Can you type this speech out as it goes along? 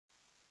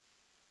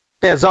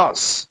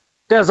Tejas.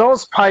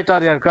 Tejas fighter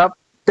aircraft.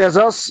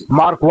 Tejas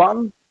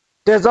Mark-1.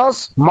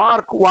 Tejas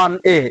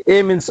Mark-1A.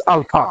 A means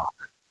Alpha.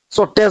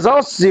 So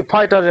Tejas the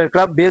fighter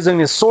aircraft based on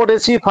the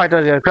Swadeshi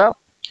fighter aircraft.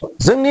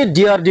 जोंनि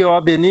DRDO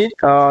बेनि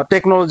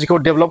टेक्नोलॉजीखौ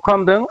develop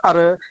खालामदों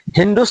आरो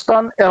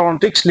Hindustan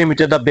aeronautics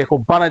लिमिटेडआ बेखौ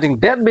बानायदों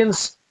that means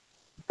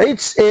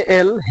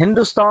HAL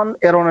Hindustan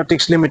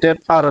aeronautics limited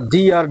आरो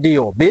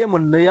DRDO बे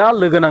मोननैया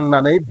लोगो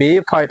नांनानै बे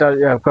फाइटार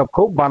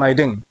एयारक्राफ्टखौ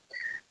बानायदों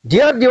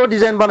DRDO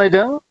डिजाइन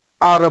बानायदों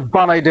आरो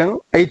बानायदों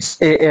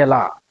HAL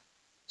आ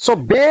सो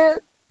बे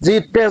जि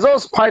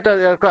तेजस फाइटार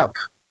एयारक्राफ्ट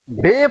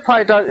बे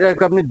फाइटार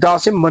एयारक्राफ्टनि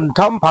दासिम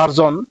मोनथाम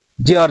भार्जन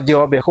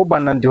DRDO बेखौ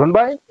बानायनानै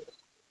दिहुनबाय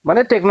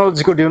माने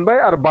टेक्नोलॉजीखौ दिहुनबाय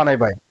आरो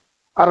बानायबाय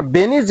आरो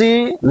बेनि जि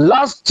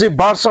लास्ट जि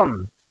भार्सन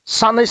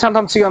साननै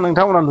सानथाम सिगां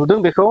नोंथांमोना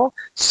नुदों बेखौ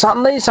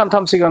साननै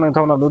सानथाम सिगां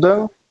नोंथांमोना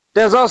नुदों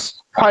तेजस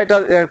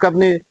फाइटार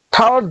एयारक्राफ्टनि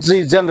थर्ड जि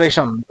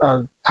जेनेरेशन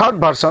थर्ड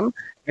भार्सन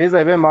बे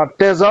जाहैबाय मा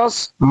तेजस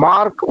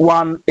mark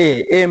 1A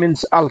A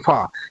means alpha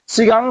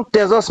सिगां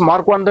तेजस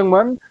मार्क 1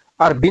 दंमोन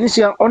आरो बिनि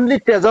सिगां ओनलि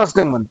तेजस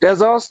दंमोन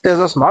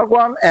तेजस mark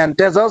 1 and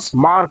Tejas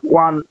mark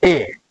 1A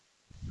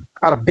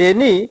आरो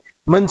बेनि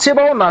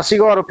मोनसेबाव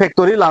नासिगाव आरो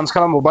फेक्टरि लॉन्च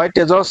खालामबाय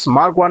तेजस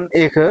मार्क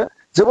 1A खौ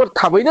जोबोर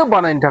थाबैनो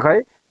बानायनो थाखाय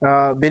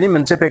बेनि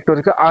मोनसे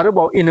फेक्टरिखौ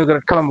आरोबाव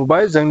इनॉग्रेट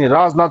खालामबाय जोंनि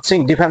राजनाथ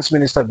सिंह डिफेन्स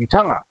मिनिस्टार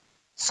बिथाङा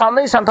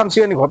साननै सानथाम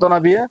सिगांनि घटना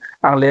बियो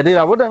आं लेरै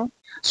लाबोदों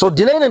सो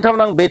दिनै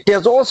नोंथांमोन आं बे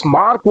तेजस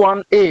मार्क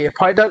 1A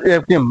फाइटार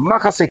एयारक्राफ्टनि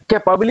माखासे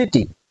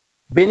केपेबिलिटी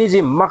बेनि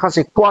जि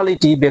माखासे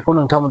क्वालिटी बेखौ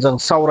नोंथांमोनजों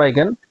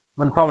सावरायगोन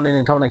मोनफा मोननै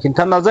नोंथांमोना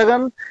खिन्थानो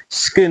नाजागोन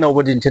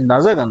स्क्रिनावबो दिन्थिनो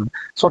नाजागोन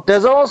सो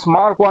तेजस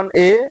मार्क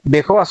 1A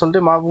बेखौ आसलते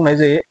मा बुंनाय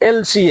जायो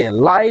LCA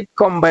light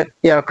combat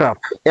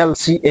एयारक्राफ्ट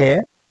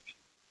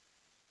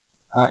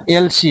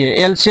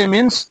LCA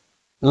means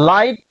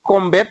light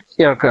combat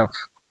aircraft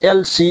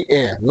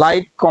LCA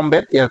light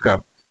combat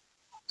aircraft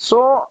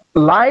so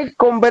light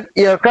combat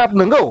aircraft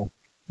नंगौ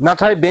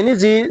नाथाय बेनि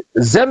जि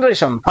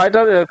जेनेरेशन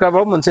फाइटार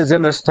एयारक्राफ्टआव मोनसे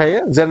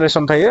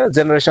जेनेरेशन थायो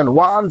जेनेरेशन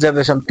 1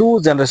 जेनेरेशन 2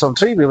 जेनेरेशन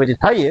 3 बेबायदि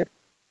थायो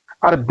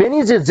आरो बेनि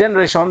जि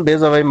जेनेरेशन बे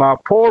जाबाय मा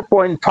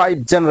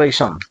 4.5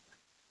 जेनेरेशन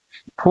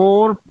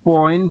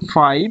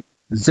 4.5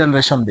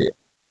 जेनेरेशन बे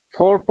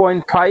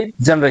 4.5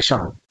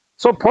 जेनेरेशन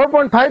so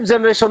 4.5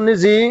 जेनेरेशन नि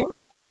जि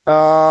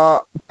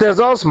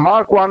तेजस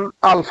मार्क 1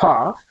 अल्फा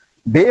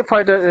बे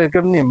फाइटार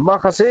एयारक्राफ्टनि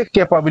माखासे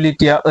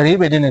केपेबिलिटीया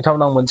ओरैबायदि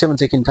नोंथांमोना मोनसे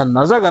मोनसे खिन्थानो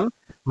नाजागोन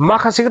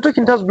माखासेखौथ'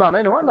 खिन्थाजोबनो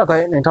हानाय नङा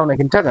नाथाय नोंथांमोना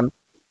खिन्थागोन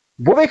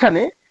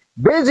बबेखानि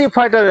बे जि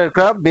फाइटार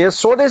एयारक्राफ्ट बे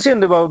स्वदेशी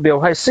होनदोंबाबो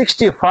बेवहाय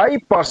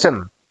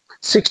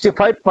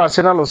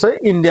 65% आल'सो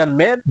इन्डियान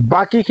मेड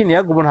बाकी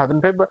खिनिया गुबुन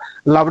हादरनिफ्राय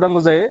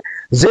लाबोनांगौ जायो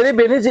जेरै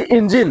बेनि जि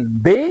इन्जिन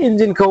बे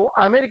इन्जिनखौ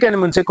आमेरिकानि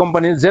मोनसे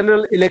कम्पानि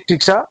जेनेरेल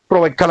इलेक्ट्रिक्सआ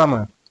प्रोवाइड खालामो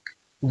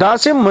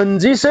दासिम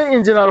मोनजिसो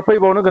इन्जिनार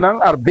फैबावनो गोनां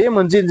आरो बे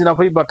मोनजि इन्जिना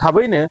फैबा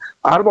थाबैनो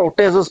आरोबाव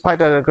तेजस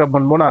फाइटार एयारक्राफ्ट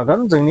मोनबावनो हागोन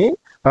जोंनि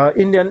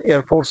इंडियन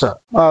एयारफोर्सआ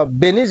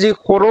बेनि जि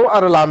खर'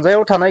 आरो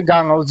लानजायाव थानाय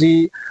गाङाव जि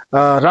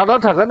राडार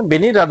थागोन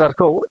बेनि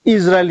राडारखौ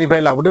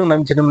इजराइलनिफ्राय लाबोदों होनना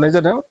मिथिनो मोननाय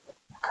जादों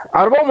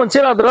आरोबाव मोनसे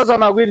राडारा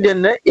जानो हागौ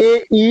इन्डियाननो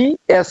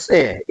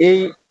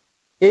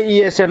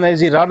AESA होननाय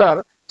जि राडार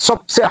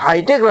सबसे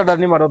हाईटेक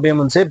राडारनि मादाव बे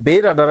मोनसे बे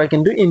राडारा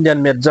खिन्थु इन्डियान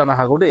मेड जानो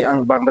हागौ दे आं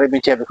बांद्राय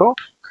मिथिया बेखौ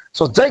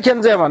स'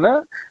 जायखियानो जाया मानो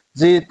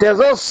जि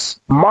तेजस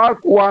मार्क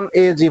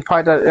 1A जि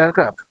फाइटार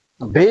एयारक्राफ्ट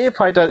बे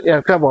फाइटार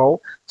एयारक्राफ्टआव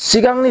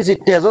सिगांनि जि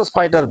तेजस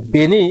फाइटार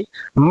बेनि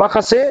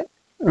माखासे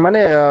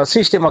माने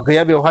सिस्टेमा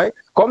गैया बेवहाय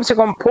कम से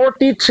कम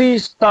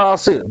 43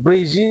 तासो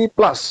 40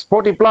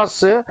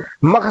 प्लस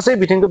माखासे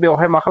बिथिंखौ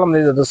बेवहाय मा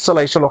खालामनाय जादों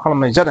सोलाय सोल'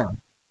 खालामनाय जादों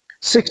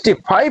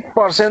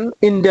 65%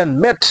 इंडियन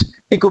मेड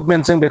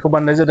इक्विपमेंट जों बेखौ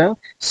बानायनाय जादों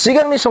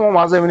सिगांनि समाव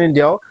मा जायोमोन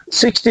इंडियाव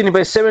 60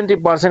 निफ्राय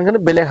 70% खौनो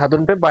बेलेग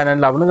हादरनिफ्राय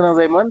बायनानै लाबोनो गोनां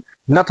जायोमोन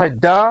नाथाय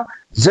दा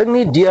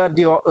जोंनि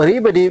DRDO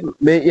ओरैबायदि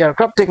बे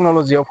एयारक्राफ्ट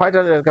टेक्नोलॉजीआव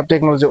फाइटार एयारक्राफ्ट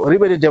टेक्नोलॉजीआव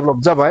ओरैबायदि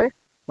डेभेलप जाबाय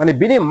माने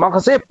बिनि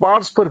माखासे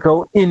पार्ट्सफोरखौ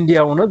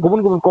इन्डियाआवनो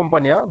गुबुन गुबुन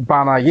कम्पानिया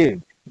बानायो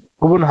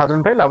गुबुन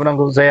हादरनिफ्राय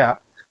लाबोनांगौ जाया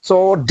स'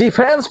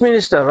 डिफेन्स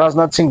मिनिस्टार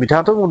राजनाथ सिंह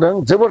बिथाङाथ'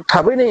 बुंदों जोबोर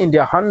थाबैनो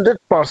इन्डिया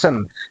 100%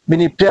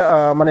 बिनि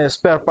माने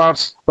स्पेयार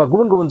पार्ट्स बा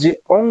गुबुन गुबुन जि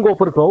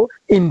अंगफोरखौ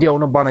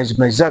इन्डियाआवनो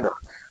बानायजोबनाय जागोन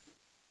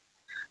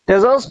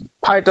तेजस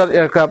फाइटार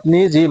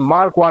एयारक्राफ्टनि जि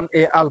मार्क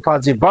 1A अल्फा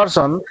जि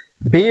भार्सन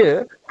बेयो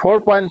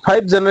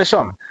 4.5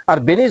 जेनेरेशन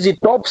आरो बेनि जि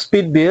टप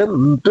स्पीड बेयो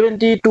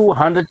 20 to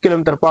 100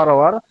 किलोमीटर पर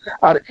आवर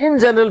आरो इन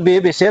जनरल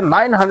बेयो बेसे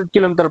 900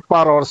 किलोमीटर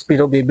पर आवर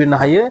स्पीडआव बे बिरनो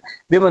हायो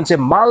बे मोनसे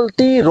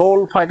माल्टी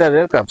रोल फाइटार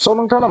एयारक्राफ्ट स'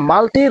 नोंथाङा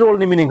माल्टी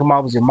रोलनि मिनिंखौ मा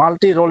बुजियो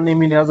माल्टी रोलनि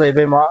मिनिंआ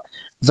जाहैबाय मा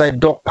जाय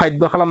डग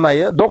फाइटबो खालामनो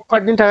हायो डग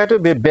फाइटनि थाखायथ'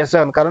 बे बेस्ट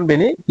जागोन खारन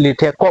बेनि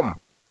लिरथाया खम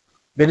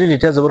बेनि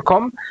लिरथाया जोबोर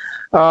खम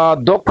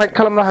डग फाइट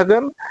खालामनो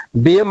हागोन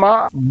बेयो मा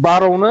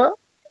बारावनो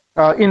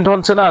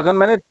इन्धन सोनो हागोन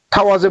माने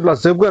थावा जेब्ला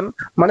जोबगोन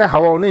माने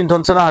हावायावनो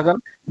इन्धन सोनो हागोन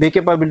बे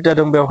केपाबिलिटिया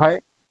दं बेवहाय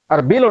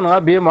आरो बेल' नङा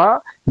बेयो मा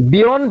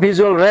beyond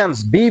visual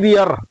range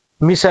BBR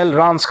missile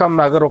launch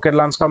खालामनो हागोन रकेट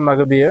लॉन्च खालामनो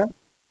हागोन बेयो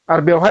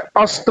आरो बेवहाय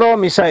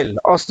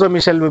अस्त्र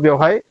मिसाइलबो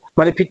बेवहाय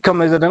माने फिट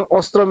खालामनाय जादों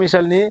अस्त्र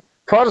मिसाइलनि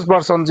फार्स्ट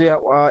भार्सन जे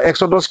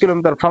 110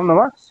 किलोमीटर फ्राम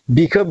नामा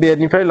बिखौ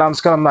बेनिफ्राय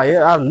लॉन्च खालामनो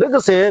हायो आरो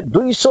लोगोसे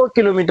 200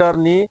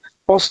 किलोमीटरनि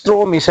अस्त्र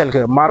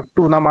मिसाइलखौ मार्क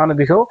 2 ना मा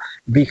होनो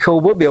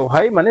बिखौबो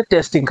बेवहाय माने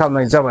टेस्टिं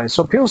खालामनाय जाबाय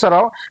स'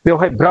 फिउचाराव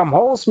बेवहाय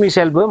ब्रह्मस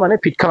मिसाइलबो माने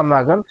फिट खालामनो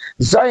हागोन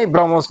जाय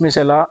ब्रह्मस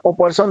मिसाइला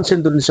अपारेशन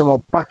सिन्दुरनि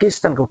समाव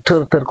पाकिस्तानखौ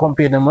थोर थोर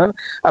कम्पिदोंमोन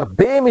आरो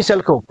बे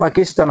मिसाइलखौ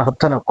पाकिस्तान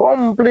होबथानो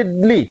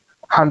कमप्लिटलि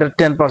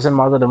 110%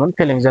 मा जादोंमोन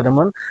फेलें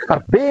जादोंमोन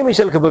आरो बे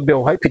मिसाइलखौबो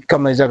बेवहाय फिट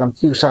खालामनाय जागोन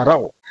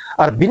फिउचाराव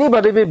आरो बिनि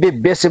बादै बे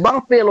बेसेबां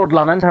पेलड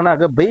लानानै थानो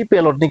हागोन बै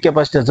पेलडनि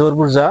केपासिटिया जोबोर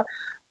बुरजा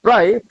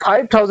प्राय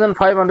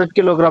 5500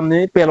 किल'ग्रामनि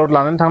पेलड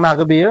लानानै थांनो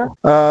हागौ बेयो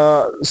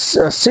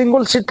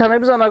सिंगल सिट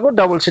थानायबो जानो हागौ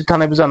डाबल सिट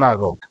थानायबो जानो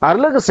हागौ आरो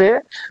लोगोसे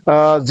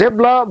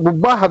जेब्ला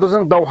बबेबा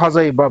हादरजों दावहा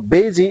जायोबा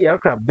बे जि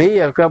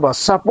एयारक्राफ्ट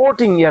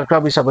सापर्टिं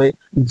एयारक्राफ्ट हिसाबै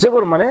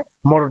जोबोर माने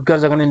मददगार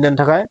जागोन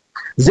इन्डियानि थाखाय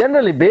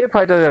जेनेरेलि बे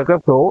फाइटार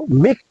एयारक्राफ्टखौ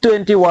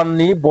मिग-21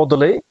 नि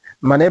बदलै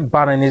माने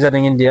बानायनाय जादों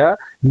इन्डिया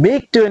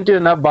मिग-21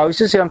 ना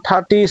बावैसो सिगां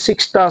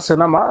 36 तासो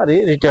नामा ओरै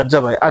रिटायार्ड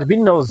जाबाय आरो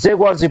बिनि उनाव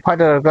जेगुआर जि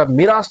फाइटार एयारक्राफ्ट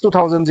मिराज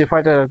 2000 जि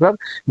फाइटार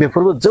एयारक्राफ्ट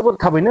बेफोरबो जोबोर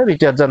थाबैनो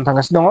रिटायार्ड जानो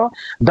थांगासिनो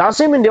दङ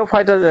दासिम इन्डियायाव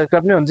फाइटार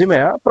एयारक्राफ्टनि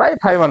अनजिमाया प्राय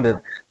 500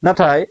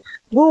 नाथाय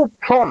टु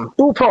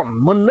फ्रन्ट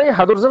मोननै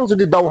हादरजों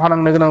जुदि दावहा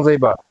नांनो गोनां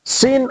जायोबा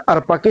चीन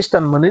आरो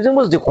पाकिस्तान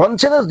मोननैजोंबो जुदि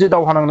खनसेनो जुदि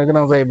दावहा नांनो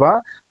गोनां जायोबा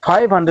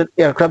 500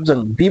 एयारक्राफ्टजों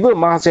बिबो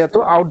माखासेयाथ'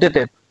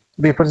 आउटडेटेड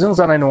बेफोरजों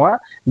जानाय नङा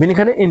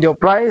बेनिखायनो इन्डियायाव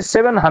प्राय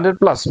 700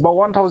 प्लास बा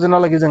 1000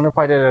 हालागै जोंनो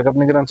फाइटार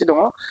एयारक्राफ्टनि गोनांथि दङ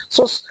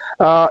स'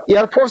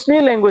 एयारफर्सनि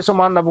लेंगुवेजाव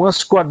मा होनना बुङो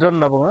स्क्वाड्रन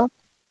होनना बुङो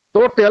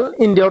टटेल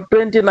इन्डियायाव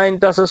 29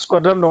 तासो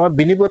स्क्वाड्रन दङ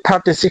बिनिबो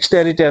 36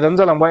 ता रिटायार्ड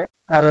जालांबाय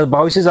आरो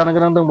बावैसो जानो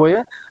गोनां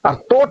दंबावो आरो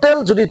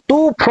टटेल जुदि टु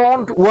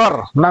फ्रन्ट वार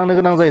नांनो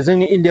गोनां जायो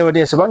जोंनि इन्डिया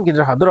बायदि एसेबां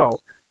गिदिर हादराव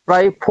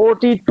प्राय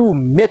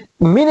 42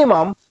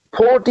 मिनिमाम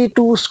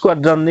 42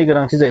 स्क्वाड्रननि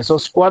गोनांथि जायो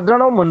स'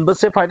 स्क्वाड्रनाव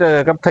मोनबेसे फाइटार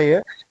एयारक्राफ्ट थायो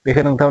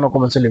बेखौ नोंथांमोनाव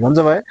कमेन्ट लिरबानो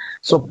जाबाय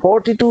स'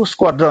 42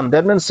 स्क्वाड्रन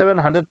दैट मिन्स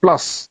 700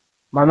 प्लास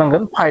मा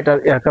नांगोन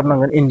फाइटार एयारक्राफ्ट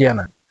नांगोन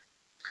इन्डियानो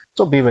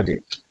स' बेबायदि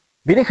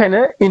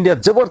बेनिखायनो इन्डिया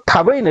जोबोर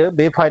थाबैनो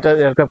बे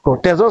फाइटार एयारक्राफ्टखौ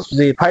तेजस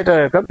जि फाइटार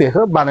एयारक्राफ्ट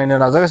बेखौ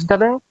बानायनो नाजागासिनो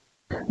थादों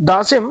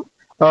दासिम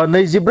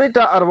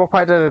 24ता आरोबाव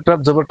फाइटार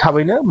एयारक्राफ्ट जोबोर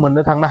थाबैनो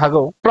मोननो थांनो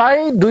हागौ प्राय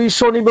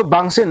 200निबो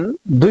बांसिन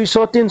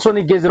 200-300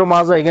 नि गेजेराव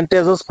मा जाहैगोन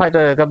तेजस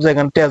फाइटार एयारक्राफ्ट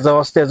जाहैगोन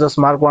तेजस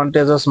मार्क 1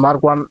 तेजस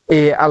मार्क 1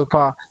 ए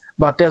अल्फा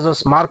बा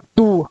तेजस मार्क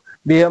 2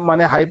 बेयो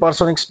माने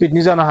हाइपारसनिक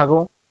स्पिडनि जानो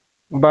हागौ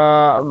बा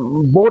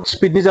बोट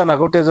स्पिडनि जानो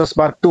हागौ तेजस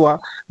मार्क 2 आ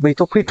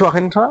बैथ'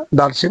 फैथ'वाखैनोखा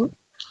दासिम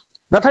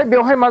नाथाय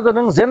बेवहाय मा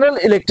जादों जेनेरेल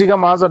इलेक्ट्रिकआ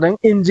मा जादों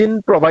इन्जिन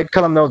प्रोभाइड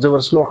खालामनायाव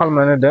जोबोर स्ल'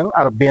 खालामनानै होदों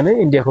आरो बेनो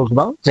इन्डियाखौ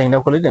गोबां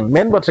जेंनायाव खोलैदों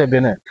मेन बाथ्राया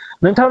बेनो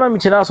नोंथाङा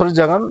मिथिना आसरित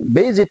जागोन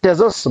बे जि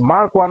तेजस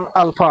मार्क 1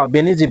 अल्फा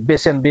बेनि जि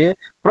बेसेन बे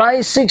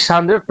प्राय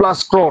 600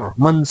 प्लास क्रर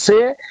मोनसे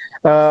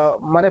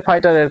माने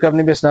फाइटार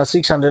एयारक्राफ्टनि बेसेना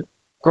 600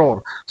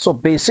 क्रर स'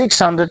 बे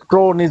 600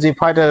 क्ररनि जि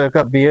फाइटार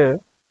एयारक्राफ्ट बेयो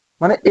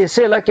माने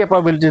एसेला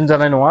केपाबिलिटि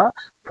जानाय नङा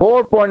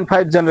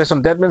 4.5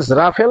 generation that means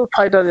Rafale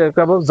fighter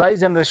एयारक्राफ्ट जाय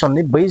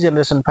जेनेरेशननि बै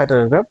जेनेरेशन फाइटार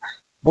एयारक्राफ्ट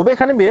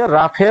बबेखानि बेयो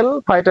राफेल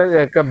फाइटार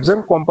एयारक्राफ्टजों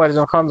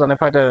कम्पेरिजन खालामजानाय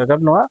फाइटार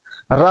एयारक्राफ्ट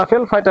नङा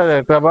राफेल फाइटार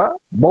एयारक्राफ्टआ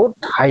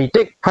बहुत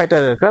हाइटेक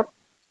फाइटार एयारक्राफ्ट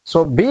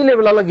स' बे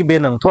लेभेलालागै बे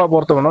नंथ'आ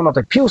बर्थमानाव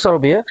नाथाय फिउचाराव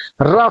बेयो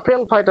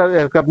राफेल फाइटार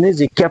एयारक्राफ्टनि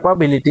जि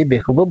केपाबिलिटि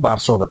बेखौबो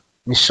बारस'गोन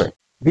निश्चय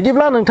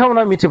बिदिब्ला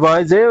नोंथांमोना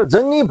मिथिबाय जे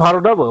जोंनि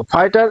भारतआबो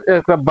फाइटार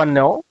एयारक्राफ्ट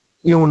बानायनायाव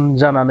इयुन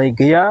जानानै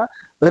गैया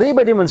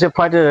ओरैबायदि मोनसे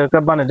फाइटार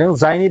एयारक्राफ्ट बानायदों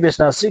जायनि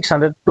बेसेना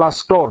 600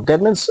 प्लास क्रर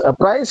दैट मीन्स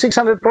प्राय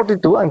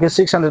 642 आंखौ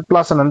 600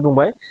 प्लास होननानै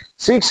बुंबाय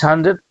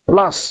 600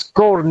 प्लास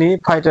क्ररनि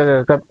फाइटार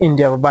एयारक्राफ्ट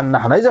इन्डियाबो बानायनो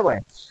हानाय जाबाय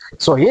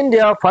स'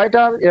 इन्डिया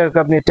फाइटार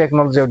एयारक्राफ्टनि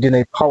टेक्न'लजियाव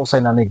दिनै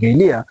फावसायनानै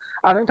गैलिया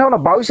आरो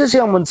नोंथांमोना बावैसो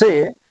सिगां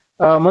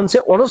मोनसे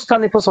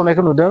अनुस्थाननि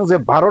फोसावनायखौ नुदों जे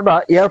भारतआ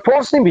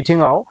एयारफर्सनि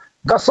बिथिङाव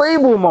गासै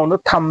बुहुमावनो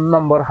 3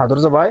 नम्बर हादर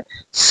जाबाय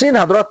चीन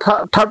हादरा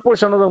थार्ड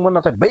पजिशनाव दंमोन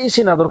नाथाय बै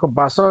चीन हादरखौ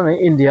बारस'नानै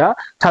इन्डिया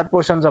थार्ड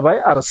पजिशन जाबाय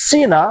आरो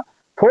चीनआ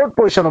फोर्थ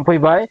पजिशनाव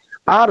फैबाय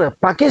आरो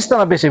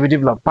पाकिस्ताना बेसे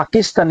बिदिब्ला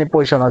पाकिस्ताननि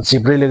पजिशना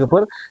 14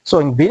 लोगोफोर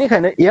स'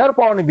 बेनिखायनो एयार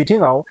पावारनि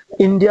बिथिङाव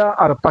इन्डिया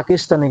आरो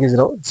पाकिस्ताननि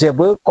गेजेराव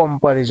जेबो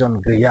कम्पेरिजन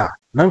गैया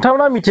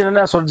नोंथांमोना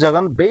मिथिनानै आसरित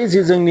जागोन बे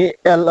जि जोंनि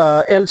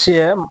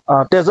एलसीएम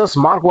तेजस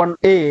मार्क 1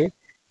 ए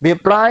बे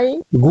प्राय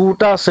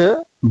 9तासो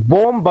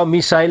बम बा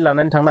मिसाइल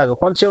लानानै थांनो हागौ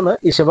खनसेयावनो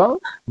एसेबां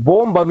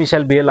बम बा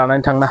मिसाइल बेयो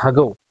लानानै थांनो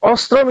हागौ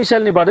अस्त्र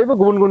मिसाइलनि बादैबो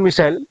गुबुन गुबुन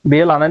मिसाइल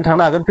बेयो लानानै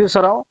थांनो हागोन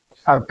फिउचाराव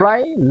आरो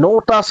प्राय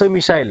 9तासो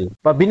मिसाइल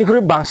बा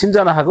बिनिख्रुइ बांसिन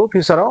जानो हागौ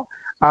फिउचाराव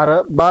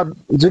आरो बा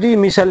जुदि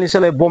मिसाइलनि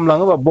सोलाय बम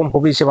लाङोबा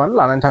बमखौबो एसेबां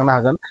लानानै थांनो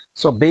हागोन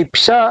स' बे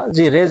फिसा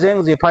जि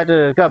रेजें जि फाइटार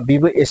एयारक्राफ्ट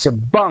बेबो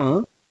एसेबां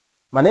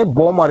माने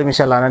बम आरो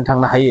मिसाइल लानानै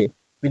थांनो हायो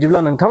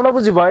बिदिब्ला नोंथांमोना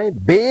बुजिबाय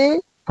बे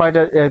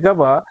फाइटार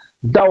एयारक्राफ्टआ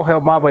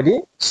दावहायाव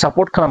माबायदि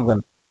सापर्ट खालामगोन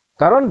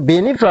खारन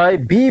बेनिफ्राय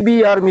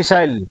बिबिआर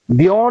missile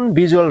beyond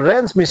visual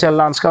range missile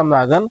launch खालामनो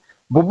हागोन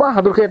बबेबा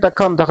हादरखौ एटाक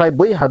खालामनो थाखाय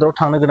बै हादराव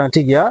थांनो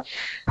गोनांथि गैया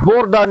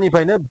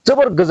बर्डारनिफ्रायनो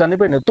जोबोर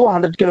गोजाननिफ्रायनो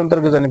 200 किल'मिटार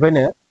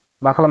गोजाननिफ्रायनो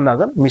मा खालामनो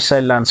हागोन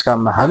मिसाइल लन्च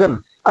खालामनो हागोन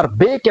आरो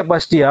बे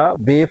केपासिटिया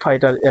बे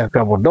फाइटार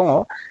एयारक्राफ्टआव दङ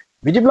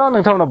बिदिब्ला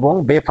नोंथांमोना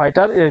बुं बे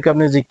फाइटार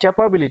एयारक्राफ्टनि जि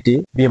केपाबिलिटि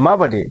बे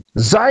माबायदि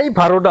जाय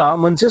भारतआ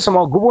मोनसे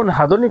समाव गुबुन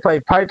हादरनिफ्राय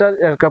फाइटार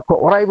एयारक्राफ्टखौ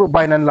अरायबो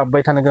बायनानै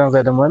लाबोबाय थानो गोनां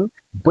जादोंमोन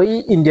बै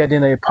इन्डिया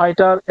दिनै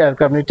फाइटार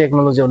एयारक्राफ्टनि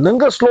टेक्न'लजियाव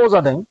नोंगो स्ल'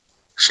 जादों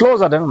स्ल'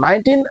 जादों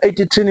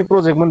 1983 नि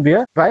प्रजेक्टमोन बियो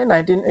फ्राय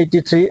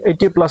 1983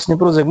 80 प्लासनि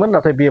प्रजेक्टमोन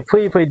नाथाय बियो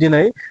फैयै फैयै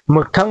दिनै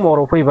मोगथां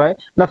महराव फैबाय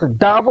नाथाय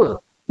दाबो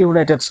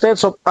इउनाइटेड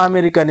स्टेट्स अफ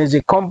आमेरिकानि जि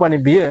कम्पानि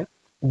बियो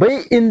बै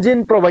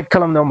इन्जिन प्रोवाइड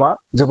खालामनायाव मा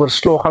जोबोर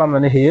स्ल'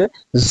 खालामनानै होयो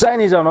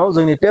जायनि जाहोनाव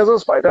जोंनि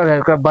तेजस फाइटार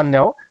एयारक्राफ्ट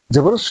बानायनायाव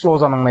जोबोर स्ल'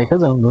 जानांनायखौ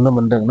जों नुनो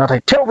मोनदों नाथाय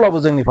थेवब्लाबो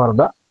जोंनि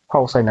भारतआ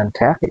फावसायनानै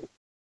थायाखै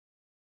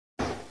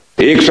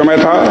एक समय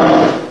था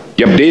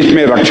जब देश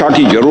में रक्षा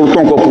की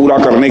जरूरतों को पूरा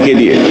करने के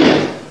लिए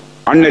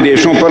अन्य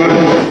देशों पर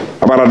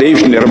हमारा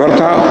देश निर्भर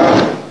था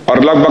और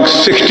लगभग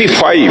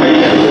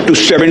 65 to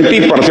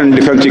 70%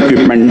 डिफेंस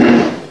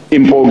इक्विपमेंट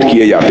इंपोर्ट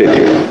किए जाते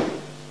थे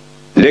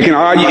लेकिन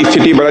आज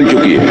स्थिति बदल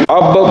चुकी है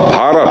अब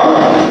भारत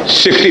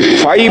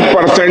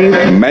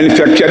 65%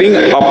 मैन्युफैक्चरिंग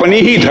अपनी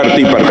ही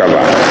धरती पर कर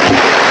रहा है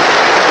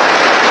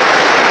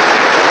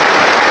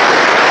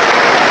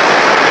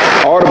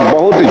और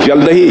बहुत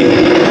जल्द ही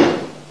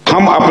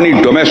हम अपनी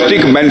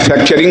डोमेस्टिक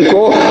मैन्युफैक्चरिंग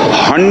को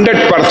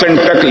 100%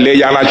 तक ले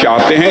जाना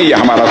चाहते हैं यह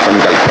हमारा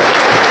संकल्प है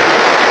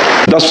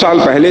 10 साल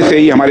पहले से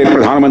ही हमारे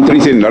प्रधानमंत्री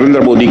श्री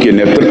नरेंद्र मोदी के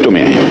नेतृत्व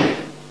में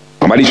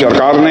हमारी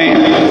सरकार ने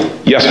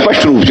यह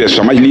स्पष्ट रूप से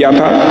समझ लिया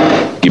था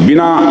कि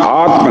बिना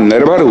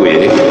आत्मनिर्भर हुए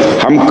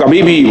हम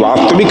कभी भी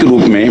वास्तविक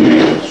रूप में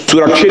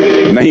सुरक्षित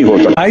नहीं हो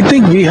सकते I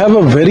think we have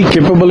a very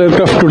capable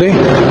aircraft today.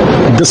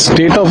 The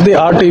state of the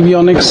art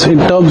avionics in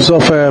terms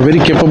of a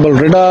very capable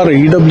radar,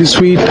 EW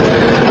suite,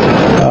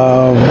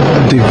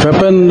 the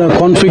weapon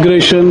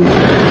configuration.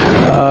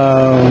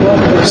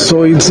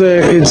 So it's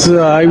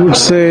I would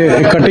say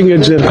a cutting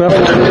edge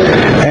aircraft,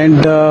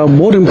 and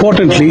more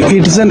importantly,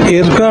 it is an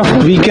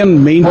aircraft we can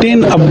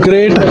maintain,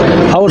 upgrade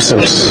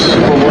ourselves.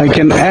 I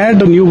can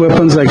add new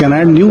weapons, I can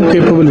add new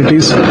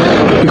capabilities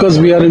because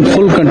we are in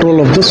full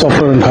control of the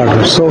software and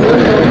hardware. So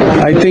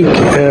I think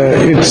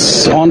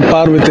it's on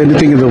par with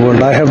anything in the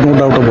world. I have no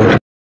doubt about it.